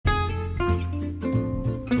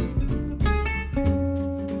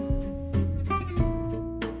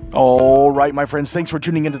All right, my friends, thanks for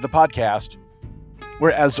tuning into the podcast,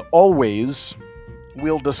 where, as always,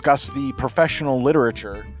 we'll discuss the professional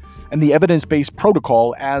literature and the evidence-based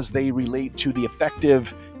protocol as they relate to the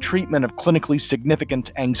effective treatment of clinically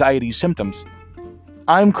significant anxiety symptoms.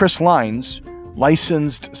 I'm Chris Lines,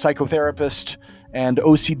 licensed psychotherapist and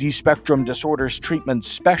OCD spectrum disorders treatment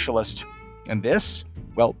specialist, and this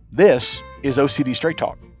is OCD Straight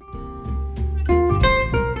Talk.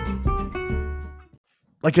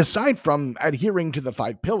 Like, aside from adhering to the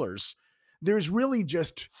 5 pillars, there's really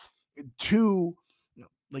just two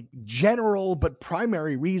general but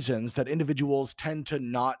primary reasons that individuals tend to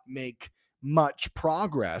not make much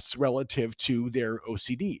progress relative to their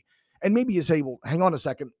OCD. And maybe you say, well, hang on a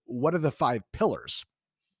second, what are the 5 pillars?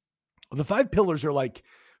 Well, the 5 pillars are like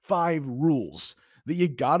 5 rules that you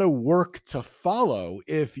got to work to follow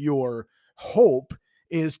if your hope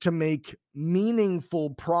is to make meaningful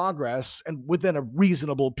progress and within a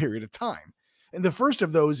reasonable period of time. And the first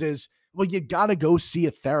of those is, well, you got to go see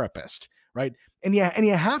a therapist, right? And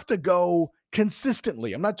you have to go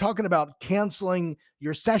consistently. I'm not talking about canceling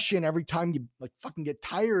your session every time you fucking get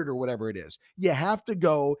tired or whatever it is. You have to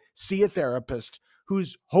go see a therapist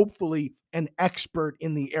who's hopefully an expert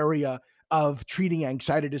in the area of treating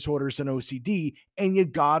anxiety disorders and OCD, and you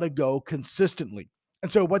got to go consistently.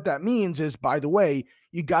 And so what that means is, by the way,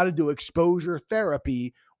 you got to do exposure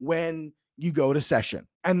therapy when you go to session.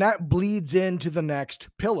 And that bleeds into the next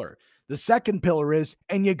pillar. The second pillar is,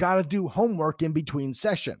 and you got to do homework in between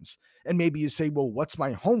sessions. And maybe you say, well, what's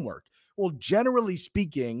my homework? Well, generally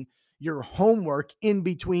speaking, your homework in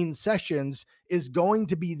between sessions is going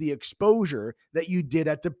to be the exposure that you did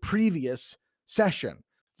at the previous session.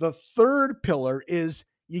 The third pillar is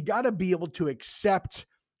you got to be able to accept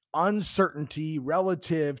uncertainty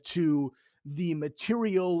relative to the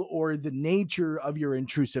material or the nature of your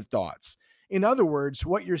intrusive thoughts. In other words,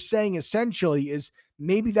 what you're saying essentially is,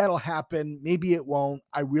 maybe that'll happen, maybe it won't.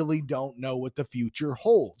 I really don't know what the future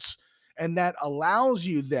holds. And that allows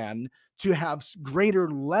you then to have greater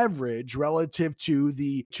leverage relative to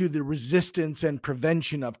the resistance and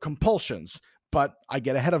prevention of compulsions. But I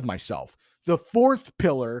get ahead of myself. The fourth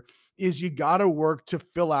pillar is you got to work to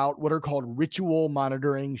fill out what are called ritual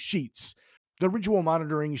monitoring sheets. The ritual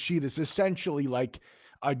monitoring sheet is essentially like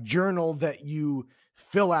a journal that you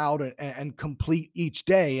fill out and complete each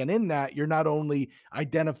day. And in that, you're not only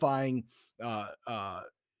identifying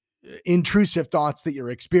intrusive thoughts that you're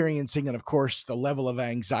experiencing, and of course, the level of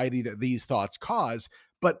anxiety that these thoughts cause,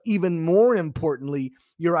 but even more importantly,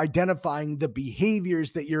 you're identifying the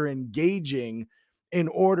behaviors that you're engaging in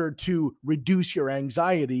order to reduce your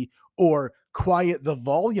anxiety or quiet the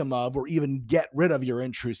volume of, or even get rid of your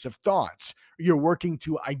intrusive thoughts. You're working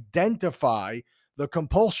to identify the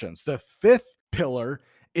compulsions. The fifth pillar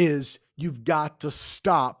is you've got to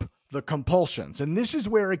stop the compulsions. And this is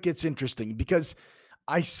where it gets interesting, because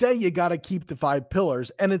I say you got to keep the 5 pillars,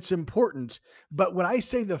 and it's important. But when I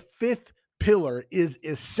say the fifth pillar is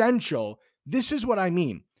essential, this is what I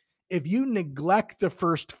mean. If you neglect the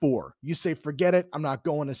first 4, you say, forget it, I'm not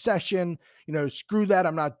going to session, screw that,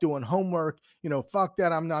 I'm not doing homework, fuck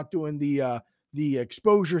that, I'm not doing the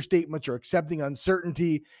exposure statements or accepting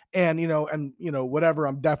uncertainty, and whatever,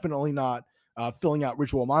 I'm definitely not filling out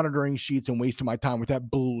ritual monitoring sheets and wasting my time with that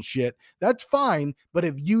bullshit. That's fine. But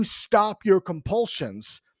if you stop your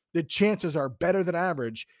compulsions, the chances are better than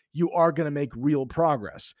average you are going to make real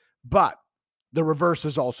progress. But the reverse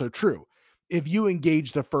is also true. If you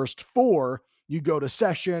engage the first 4, you go to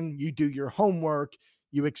session, you do your homework,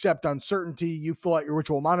 you accept uncertainty, you fill out your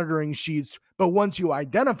ritual monitoring sheets. But once you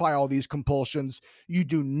identify all these compulsions, you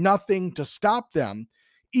do nothing to stop them,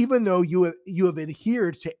 even though you have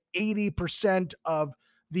adhered to 80% of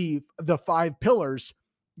the 5 pillars.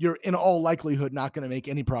 You're in all likelihood not going to make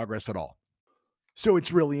any progress at all. So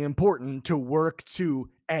it's really important to work to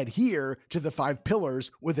adhere to the 5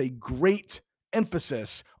 pillars with a great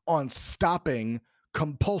emphasis on stopping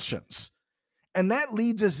compulsions. And that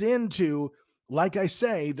leads us into, like I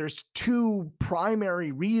say, there's 2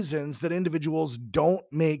 primary reasons that individuals don't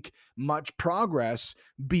make much progress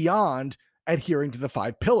beyond adhering to the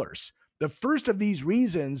 5 pillars. The first of these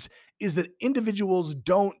reasons is that individuals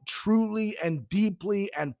don't truly and deeply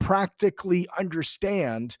and practically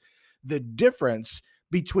understand the difference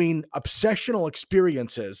between obsessional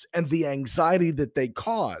experiences and the anxiety that they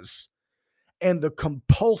cause, and the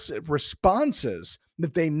compulsive responses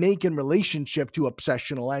that they make in relationship to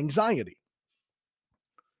obsessional anxiety.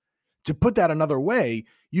 To put that another way,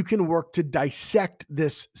 you can work to dissect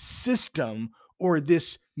this system or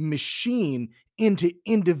this machine into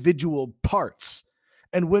individual parts.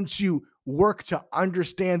 And once you work to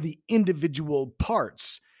understand the individual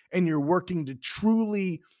parts and you're working to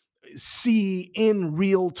truly see in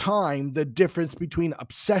real time the difference between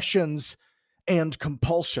obsessions and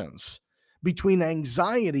compulsions, between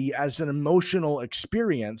anxiety as an emotional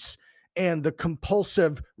experience and the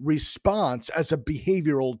compulsive response as a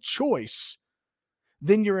behavioral choice,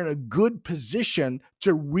 then you're in a good position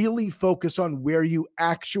to really focus on where you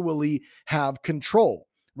actually have control,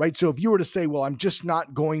 right? So if you were to say, well, I'm just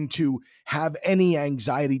not going to have any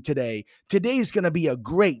anxiety today, today's going to be a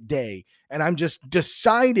great day. And I'm just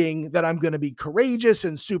deciding that I'm going to be courageous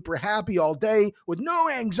and super happy all day with no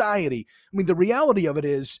anxiety. I mean, the reality of it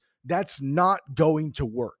is that's not going to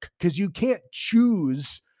work because you can't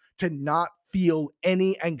choose to not feel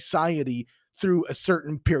any anxiety through a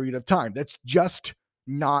certain period of time. That's just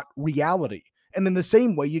not reality. And in the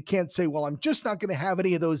same way, you can't say, well, I'm just not going to have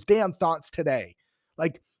any of those damn thoughts today.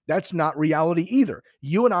 Like, that's not reality either.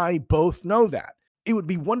 You and I both know that. It would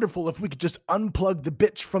be wonderful if we could just unplug the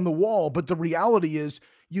bitch from the wall. But the reality is,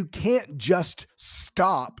 you can't just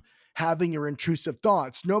stop having your intrusive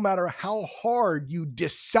thoughts, no matter how hard you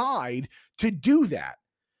decide to do that,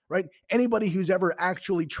 right? Anybody who's ever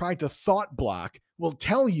actually tried to thought block will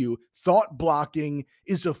tell you thought blocking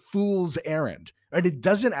is a fool's errand, right? It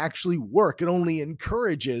doesn't actually work. It only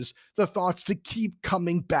encourages the thoughts to keep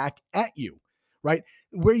coming back at you, right?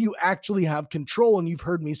 Where you actually have control, and you've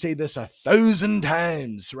heard me say this 1,000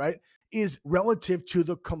 times, right, is relative to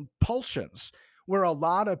the compulsions. Where a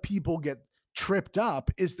lot of people get tripped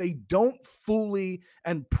up is they don't fully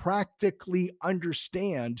and practically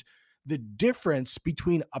understand the difference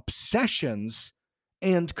between obsessions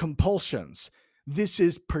and compulsions. This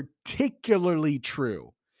is particularly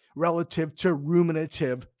true relative to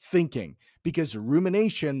ruminative thinking, because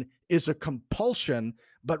rumination is a compulsion,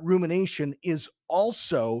 but rumination is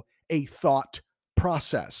also a thought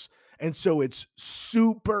process. And so it's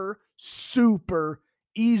super, super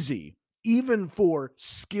easy, even for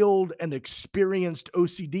skilled and experienced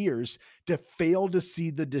OCDers, to fail to see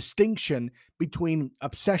the distinction between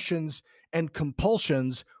obsessions and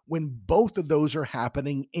compulsions when both of those are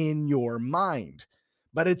happening in your mind.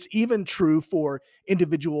 But it's even true for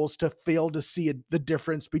individuals to fail to see the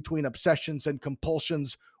difference between obsessions and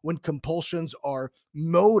compulsions when compulsions are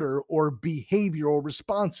motor or behavioral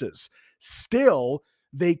responses. Still,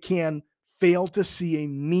 they can fail to see a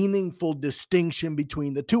meaningful distinction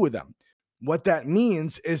between the two of them. What that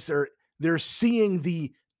means is they're seeing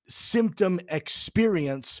the symptom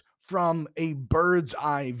experience from a bird's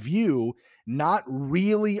eye view, not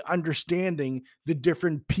really understanding the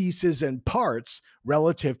different pieces and parts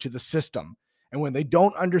relative to the system. And when they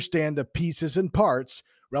don't understand the pieces and parts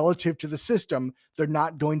relative to the system, they're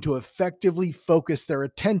not going to effectively focus their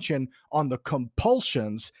attention on the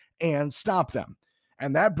compulsions and stop them.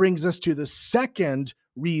 And that brings us to the second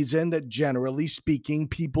reason that, generally speaking,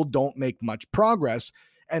 people don't make much progress.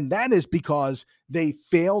 And that is because they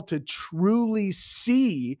fail to truly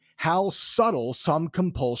see how subtle some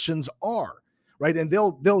compulsions are, right? And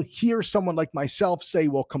they'll hear someone like myself say,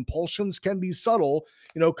 well, compulsions can be subtle,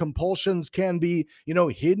 compulsions can be,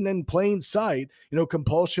 hidden in plain sight,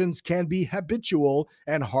 compulsions can be habitual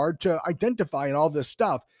and hard to identify and all this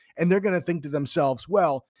stuff. And they're going to think to themselves,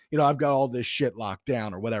 well, I've got all this shit locked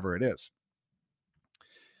down or whatever it is.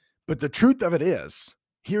 But the truth of it is,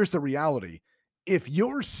 here's the reality. If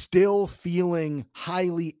you're still feeling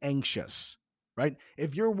highly anxious, right?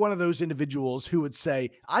 If you're one of those individuals who would say,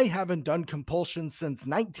 I haven't done compulsion since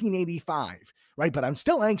 1985, right? But I'm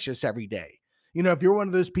still anxious every day. If you're one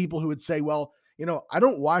of those people who would say, well, I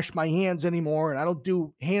don't wash my hands anymore and I don't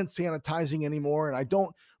do hand sanitizing anymore and I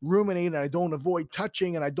don't ruminate and I don't avoid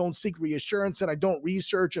touching and I don't seek reassurance and I don't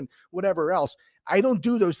research and whatever else. I don't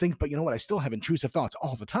do those things, but you know what? I still have intrusive thoughts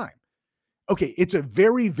all the time. Okay, it's a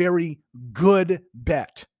very, very good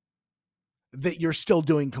bet that you're still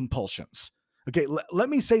doing compulsions. Okay, let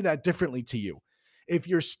me say that differently to you. If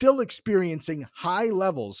you're still experiencing high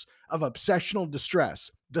levels of obsessional distress,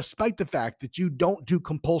 despite the fact that you don't do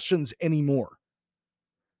compulsions anymore,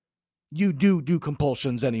 you do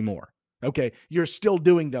compulsions anymore. Okay, you're still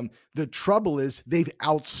doing them. The trouble is they've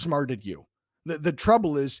outsmarted you. The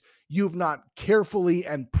trouble is you've not carefully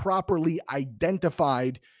and properly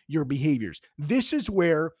identified your behaviors. This is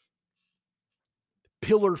where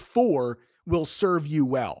pillar 4 will serve you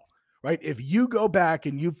well, right? If you go back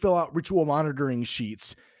and you fill out ritual monitoring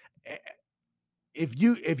sheets, if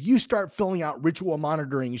you start filling out ritual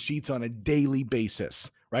monitoring sheets on a daily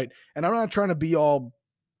basis, right? And I'm not trying to be all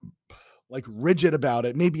like rigid about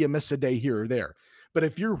it, maybe you miss a day here or there. But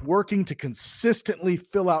if you're working to consistently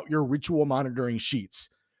fill out your ritual monitoring sheets,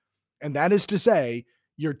 and that is to say,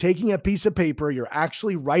 you're taking a piece of paper, you're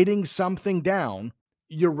actually writing something down,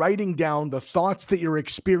 you're writing down the thoughts that you're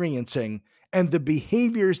experiencing and the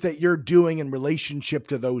behaviors that you're doing in relationship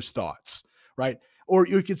to those thoughts, right? Or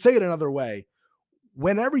you could say it another way.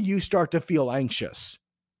 Whenever you start to feel anxious,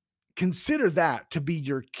 consider that to be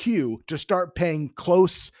your cue to start paying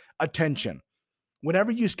close attention.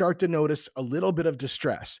 Whenever you start to notice a little bit of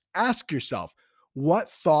distress, ask yourself,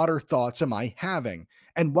 what thought or thoughts am I having?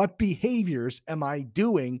 And what behaviors am I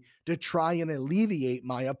doing to try and alleviate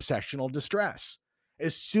my obsessional distress?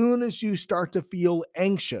 As soon as you start to feel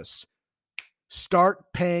anxious,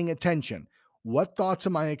 start paying attention. What thoughts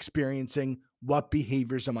am I experiencing? What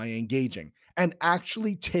behaviors am I engaging? And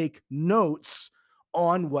actually take notes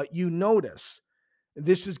on what you notice.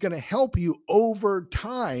 This is going to help you over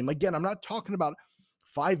time. Again, I'm not talking about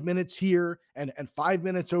 5 minutes here and 5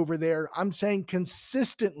 minutes over there. I'm saying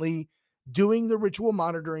consistently doing the ritual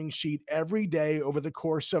monitoring sheet every day over the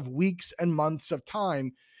course of weeks and months of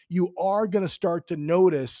time. You are going to start to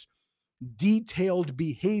notice detailed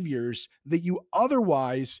behaviors that you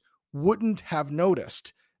otherwise wouldn't have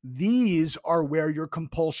noticed. These are where your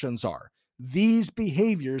compulsions are. These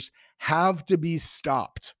behaviors have to be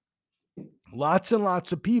stopped. Lots and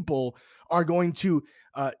lots of people are going to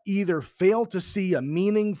either fail to see a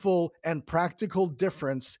meaningful and practical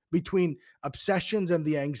difference between obsessions and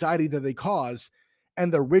the anxiety that they cause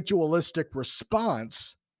and the ritualistic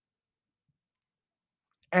response.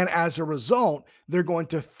 And as a result, they're going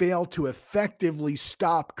to fail to effectively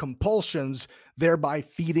stop compulsions, thereby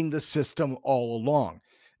feeding the system all along.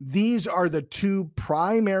 These are the two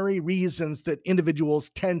primary reasons that individuals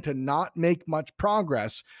tend to not make much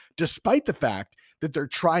progress, despite the fact that they're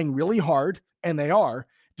trying really hard, and they are,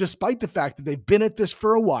 despite the fact that they've been at this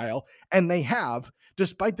for a while, and they have,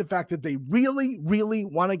 despite the fact that they really, really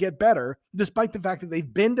want to get better, despite the fact that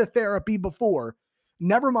they've been to therapy before.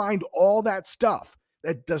 Never mind all that stuff.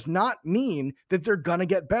 That does not mean that they're going to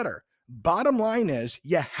get better. Bottom line is,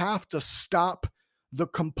 you have to stop the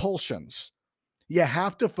compulsions. You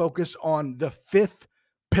have to focus on the fifth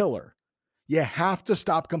pillar. You have to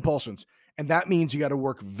stop compulsions. And that means you got to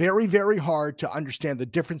work very, very hard to understand the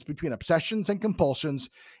difference between obsessions and compulsions.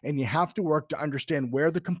 And you have to work to understand where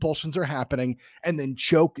the compulsions are happening and then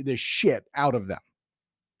choke the shit out of them.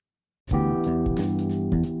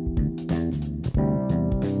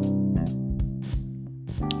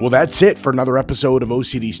 Well, that's it for another episode of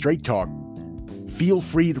OCD Straight Talk. Feel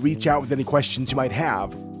free to reach out with any questions you might have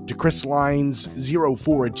to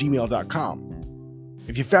chrislines04@gmail.com.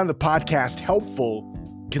 If you found the podcast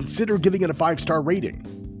helpful, consider giving it a 5-star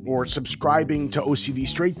rating or subscribing to OCD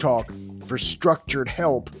Straight Talk for structured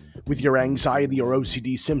help with your anxiety or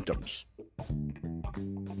OCD symptoms.